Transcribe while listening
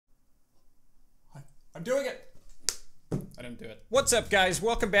I'm doing it. I didn't do it. What's up, guys?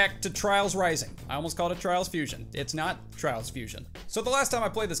 Welcome back to Trials Rising. I almost called it Trials Fusion. It's not Trials Fusion. So the last time I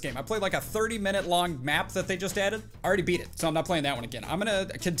played this game, I played like a 30-minute long map that they just added. I already beat it, so I'm not playing that one again. I'm gonna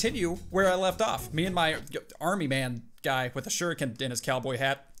continue where I left off. Me and my army man guy with a shuriken in his cowboy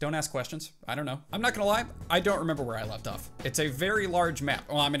hat. Don't ask questions. I don't know. I'm not gonna lie. I don't remember where I left off. It's a very large map.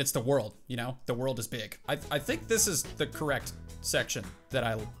 Well, I mean, it's the world, you know? The world is big. I think this is the correct section that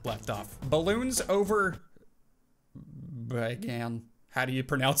I left off. Balloons over... Again, how do you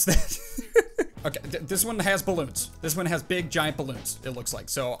pronounce that? Okay, this one has balloons. This one has big, giant balloons, it looks like.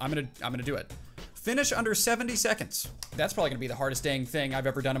 So I'm gonna do it. Finish under 70 seconds. That's probably gonna be the hardest dang thing I've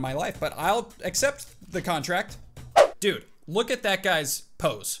ever done in my life, but I'll accept the contract. Dude, look at that guy's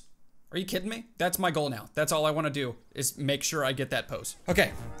pose. Are you kidding me? That's my goal now. That's all I wanna do is make sure I get that pose.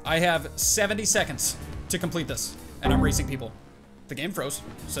 Okay, I have 70 seconds to complete this, and I'm racing people. The game froze,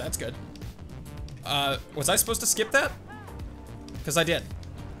 so that's good. Was I supposed to skip that? Because I did.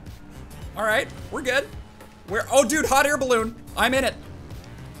 All right, we're good. Oh, dude, hot air balloon. I'm in it.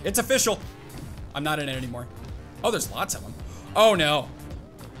 It's official. I'm not in it anymore. Oh, there's lots of them. Oh, no.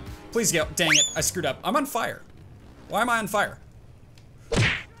 Please go. Dang it, I screwed up. I'm on fire. Why am I on fire?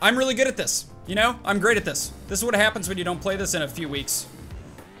 I'm really good at this. You know, I'm great at this. This is what happens when you don't play this in a few weeks.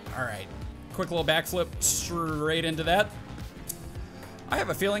 All right, quick little backflip straight into that. I have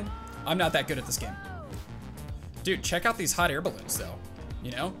a feeling I'm not that good at this game. Dude, check out these hot air balloons though, you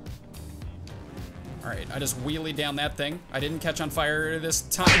know? All right, I just wheelied down that thing. I didn't catch on fire this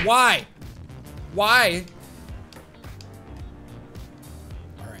time. Why? Why?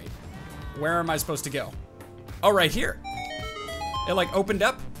 All right, where am I supposed to go? Oh, right here. It like opened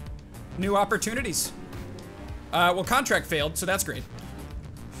up new opportunities. Well, contract failed, so that's great.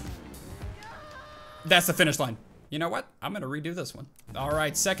 That's the finish line. You know what? I'm gonna redo this one. All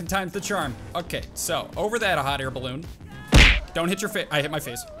right, second time's the charm. Okay, so over that hot air balloon. Don't hit your face. I hit my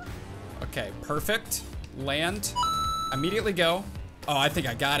face. Okay, perfect. Land. Immediately go. Oh, I think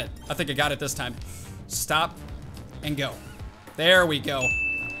I got it. I think I got it this time. Stop and go. There we go.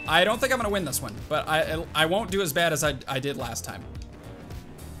 I don't think I'm gonna win this one, but I won't do as bad as I did last time.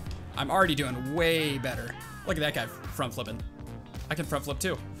 I'm already doing way better. Look at that guy front flipping. I can front flip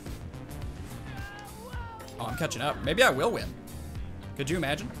too. Oh, I'm catching up. Maybe I will win. Could you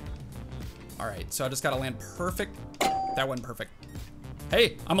imagine? All right, so I just gotta land perfect. That wasn't perfect.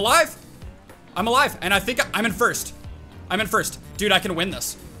 Hey, I'm alive. I'm alive, and I think I'm in first. I'm in first. Dude, I can win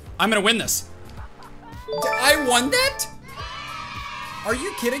this. I'm gonna win this. I won that? Are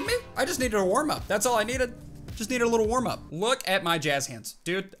you kidding me? I just needed a warm up. That's all I needed. Just needed a little warm up. Look at my jazz hands.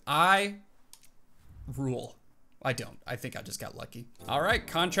 Dude, I rule. I don't. I think I just got lucky. All right,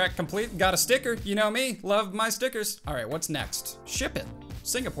 contract complete. Got a sticker. You know me. Love my stickers. All right, what's next? Ship it.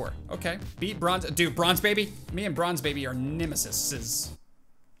 Singapore. Okay. Beat Bronze. Dude, Bronze Baby. Me and Bronze Baby are nemesis.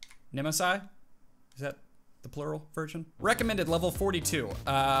 Nemesi? Is that the plural version? Recommended level 42.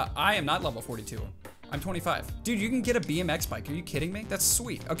 I am not level 42. I'm 25. Dude, you can get a BMX bike. Are you kidding me? That's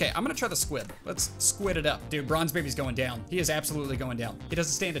sweet. Okay, I'm gonna try the squid. Let's squid it up. Dude, Bronze Baby's going down. He is absolutely going down. He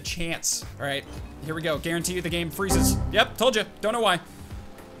doesn't stand a chance. All right, here we go. Guarantee you the game freezes. Yep, told you. Don't know why.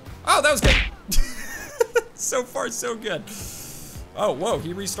 Oh, that was good. So far, so good. Oh, whoa,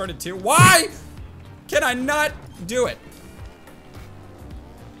 he restarted too. Why can I not do it?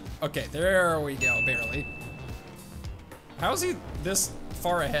 Okay, there we go, barely. How is he this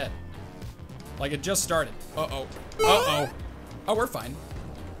far ahead? Like it just started. Uh-oh. Uh-oh. Oh, we're fine.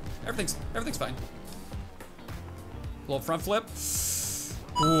 Everything's fine. Little front flip.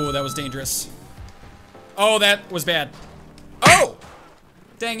 Ooh, that was dangerous. Oh, that was bad. Oh!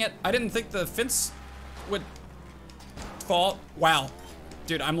 Dang it. I didn't think the fence would fall. Wow.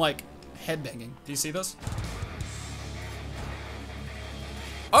 Dude, I'm like headbanging. Do you see this?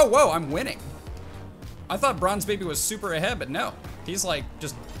 Oh, whoa, I'm winning. I thought Bronze Baby was super ahead, but no. He's like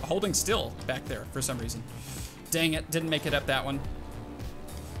just holding still back there for some reason. Dang it, didn't make it up that one.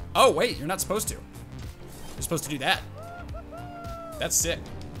 Oh, wait, you're not supposed to. You're supposed to do that. That's sick.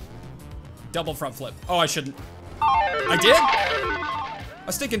 Double front flip. Oh, I shouldn't. I did?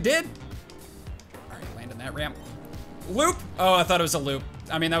 I stinking did? All right, landing that ramp. Loop? Oh, I thought it was a loop.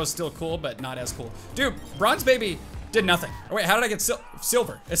 I mean, that was still cool, but not as cool. Dude, Bronze Baby did nothing. Oh, wait, how did I get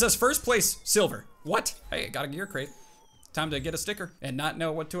silver? It says first place silver. What? Hey, got a gear crate. Time to get a sticker and not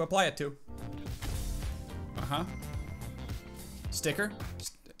know what to apply it to. Uh-huh. Sticker.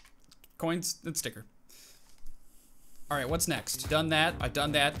 Coins and sticker. All right, what's next? Done that. I've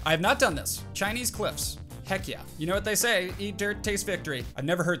done that. I have not done this. Chinese cliffs. Heck yeah. You know what they say? Eat dirt, taste victory. I've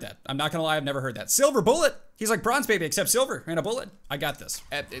never heard that. I'm not gonna lie, I've never heard that. Silver bullet. He's like Bronze Baby except silver and a bullet. I got this.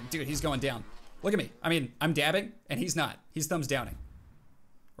 Dude, he's going down. Look at me. I mean, I'm dabbing, and he's not. He's thumbs downing.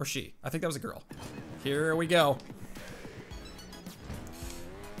 Or she. I think that was a girl. Here we go.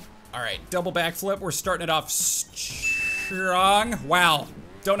 All right, double backflip. We're starting it off strong. Wow.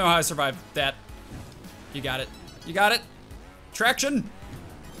 Don't know how I survived that. You got it. You got it. Traction.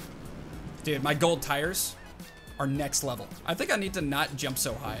 Dude, my gold tires are next level. I think I need to not jump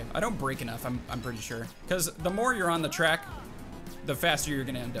so high. I don't brake enough, I'm pretty sure. Because the more you're on the track, the faster you're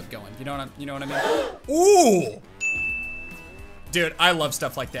gonna end up going. You know what I mean? Ooh! Dude, I love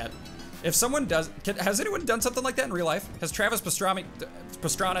stuff like that. If someone does, has anyone done something like that in real life? Has Travis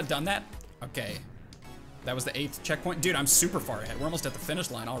Pastrana done that? Okay. That was the 8th checkpoint. Dude, I'm super far ahead. We're almost at the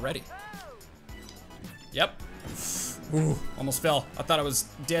finish line already. Yep. Ooh, almost fell. I thought I was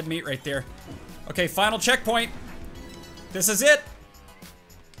dead meat right there. Okay, final checkpoint. This is it.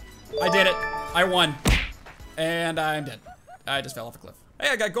 I did it. I won. And I'm dead. I just fell off a cliff. Hey,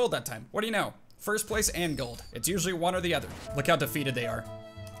 I got gold that time. What do you know? First place and gold. It's usually one or the other. Look how defeated they are.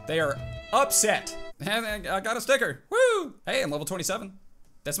 They are upset. And I got a sticker. Woo! Hey, I'm level 27.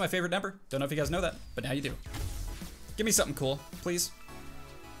 That's my favorite number. Don't know if you guys know that, but now you do. Give me something cool, please.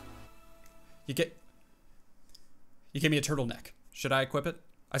 You give me a turtleneck. Should I equip it?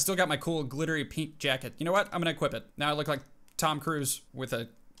 I still got my cool glittery pink jacket. You know what? I'm gonna equip it. Now I look like Tom Cruise with a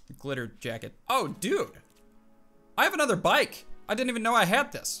glitter jacket. Oh, dude. I have another bike. I didn't even know I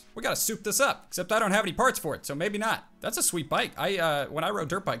had this. We gotta soup this up. Except I don't have any parts for it, so maybe not. That's a sweet bike. When I rode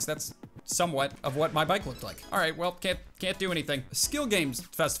dirt bikes, that's somewhat of what my bike looked like. All right, well, can't do anything. Skill Games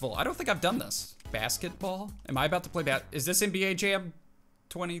Festival. I don't think I've done this. Basketball? Am I about to play is this NBA Jam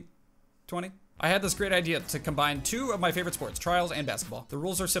 2020? I had this great idea to combine 2 of my favorite sports, trials and basketball. The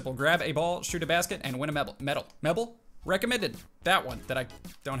rules are simple. Grab a ball, shoot a basket, and win a medal. Medal? Recommended. That one that I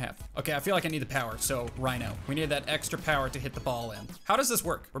don't have. Okay, I feel like I need the power, so Rhino. We need that extra power to hit the ball in. How does this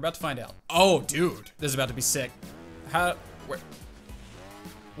work? We're about to find out. Oh, dude. This is about to be sick. Wow,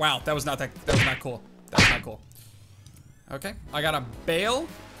 that was not cool. That was not cool. Okay, I got a bail.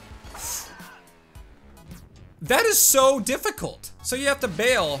 That is so difficult. So you have to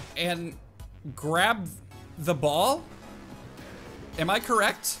bail and grab the ball? Am I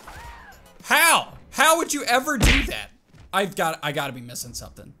correct? How? How would you ever do that? I gotta be missing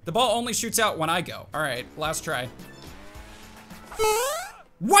something. The ball only shoots out when I go. All right, last try.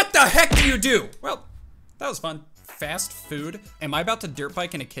 What the heck do you do? Well, that was fun. Fast food. Am I about to dirt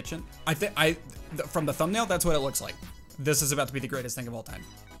bike in a kitchen? From the thumbnail, that's what it looks like. This is about to be the greatest thing of all time.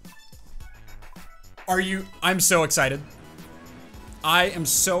 I'm so excited. I am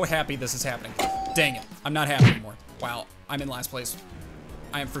so happy this is happening. Dang it, I'm not happy anymore. Wow, I'm in last place.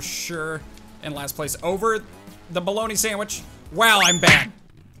 I am for sure in last place over the bologna sandwich. Wow, I'm bad.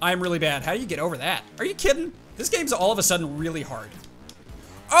 I'm really bad. How do you get over that? Are you kidding? This game's all of a sudden really hard.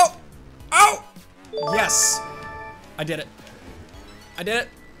 Oh, oh, yes. I did it. I did it.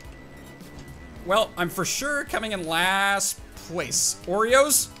 Well, I'm for sure coming in last place.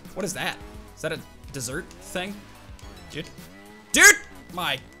 Oreos? What is that? Is that a dessert thing? Dude. Dude!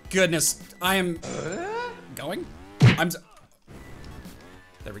 My goodness. I am going.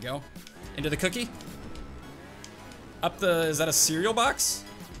 There we go. Into the cookie. Up the, is that a cereal box?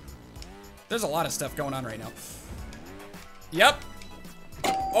 There's a lot of stuff going on right now. Yep.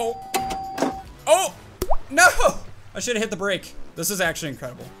 Oh. Oh! No! I should have hit the brake. This is actually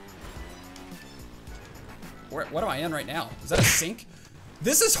incredible. What am I in right now? Is that a sink?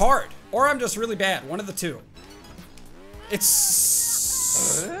 This is hard. Or I'm just really bad. One of the two.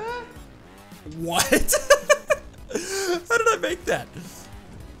 It's... What? How did I make that?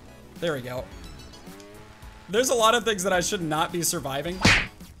 There we go. There's a lot of things that I should not be surviving.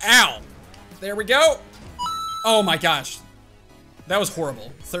 Ow! There we go. Oh my gosh. That was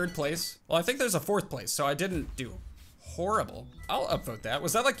horrible. 3rd place. Well, I think there's a 4th place, so I didn't do horrible. I'll upvote that.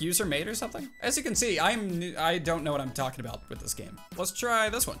 Was that like user made or something? As you can see, I don't know what I'm talking about with this game. Let's try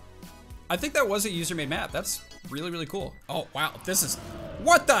this one. I think that was a user made map. That's really, really cool. Oh, wow. This is,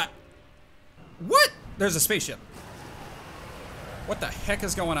 what the? What? There's a spaceship. What the heck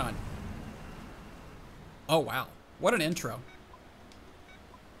is going on? Oh, wow. What an intro.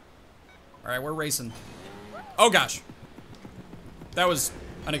 All right, we're racing. Oh gosh. That was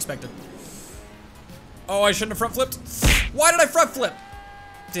unexpected. Oh, I shouldn't have front flipped. Why did I front flip?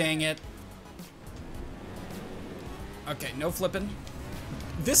 Dang it. Okay, no flipping.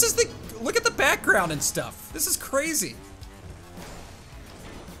 This is the, look at the background and stuff. This is crazy.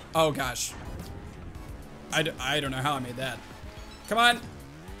 Oh gosh. I don't know how I made that. Come on.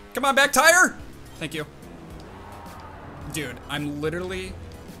 Come on, back tire. Thank you. Dude, I'm literally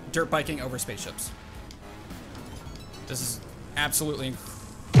dirt biking over spaceships. This is absolutely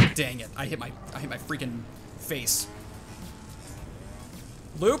Dang it. I hit my freaking face.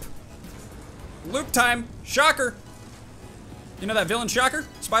 Loop. Loop time. Shocker. You know that villain Shocker?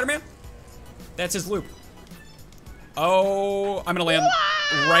 Spider-Man? That's his loop. Oh, I'm gonna land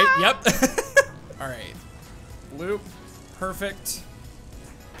right. Yep. All right. Loop. Perfect.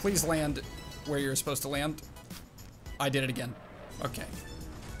 Please land where you're supposed to land. I did it again. Okay.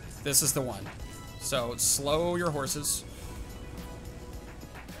 This is the one. So slow your horses.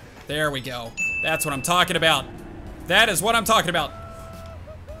 There we go. That's what I'm talking about. That is what I'm talking about.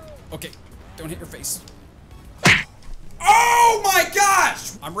 Okay. Don't hit your face. Oh my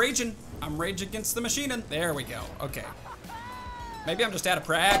gosh! I'm raging. I'm rage against the machine. There we go. Okay. Maybe I'm just out of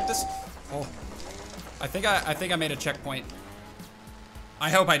practice. Oh. I think I made a checkpoint. I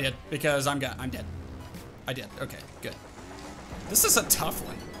hope I did, because I'm dead. I did. Okay, good. This is a tough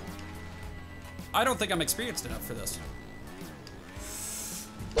one. I don't think I'm experienced enough for this.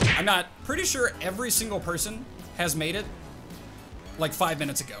 I'm not pretty sure every single person has made it like 5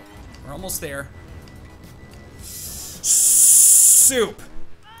 minutes ago. We're almost there. Soup.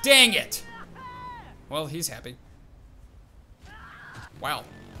 Dang it. Well, he's happy. Wow.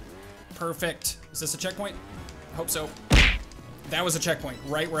 Perfect. Is this a checkpoint? I hope so. That was a checkpoint,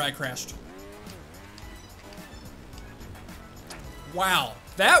 right where I crashed. Wow.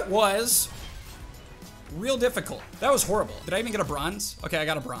 That was real difficult. That was horrible. Did I even get a bronze? Okay, I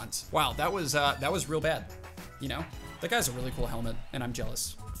got a bronze. Wow, that was real bad. You know? That guy's a really cool helmet, and I'm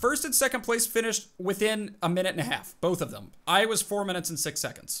jealous. First and second place finished within a minute and a half, both of them. I was 4 minutes and 6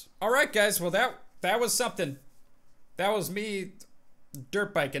 seconds. All right, guys, well that was something. That was me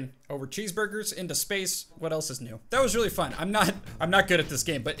dirt biking over cheeseburgers into space. What else is new? That was really fun. I'm not good at this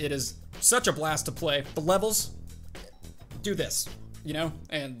game, but it is such a blast to play. The levels do this, you know,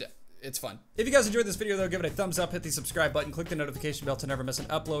 and it's fun. If you guys enjoyed this video though, give it a thumbs up, hit the subscribe button, click the notification bell to never miss an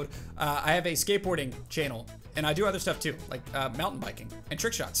upload. I have a skateboarding channel, and I do other stuff too, like mountain biking and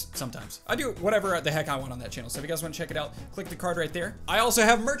trick shots sometimes. I do whatever the heck I want on that channel, so if you guys want to check it out, click the card right there. I also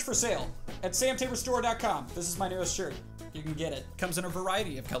have merch for sale at samtaborstore.com. This is my newest shirt. You can get it. Comes in a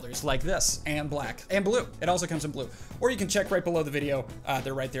variety of colors like this, and black, and blue. It also comes in blue. Or you can check right below the video.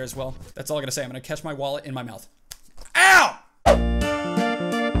 They're right there as well. That's all I gotta say. I'm gonna catch my wallet in my mouth. Ow!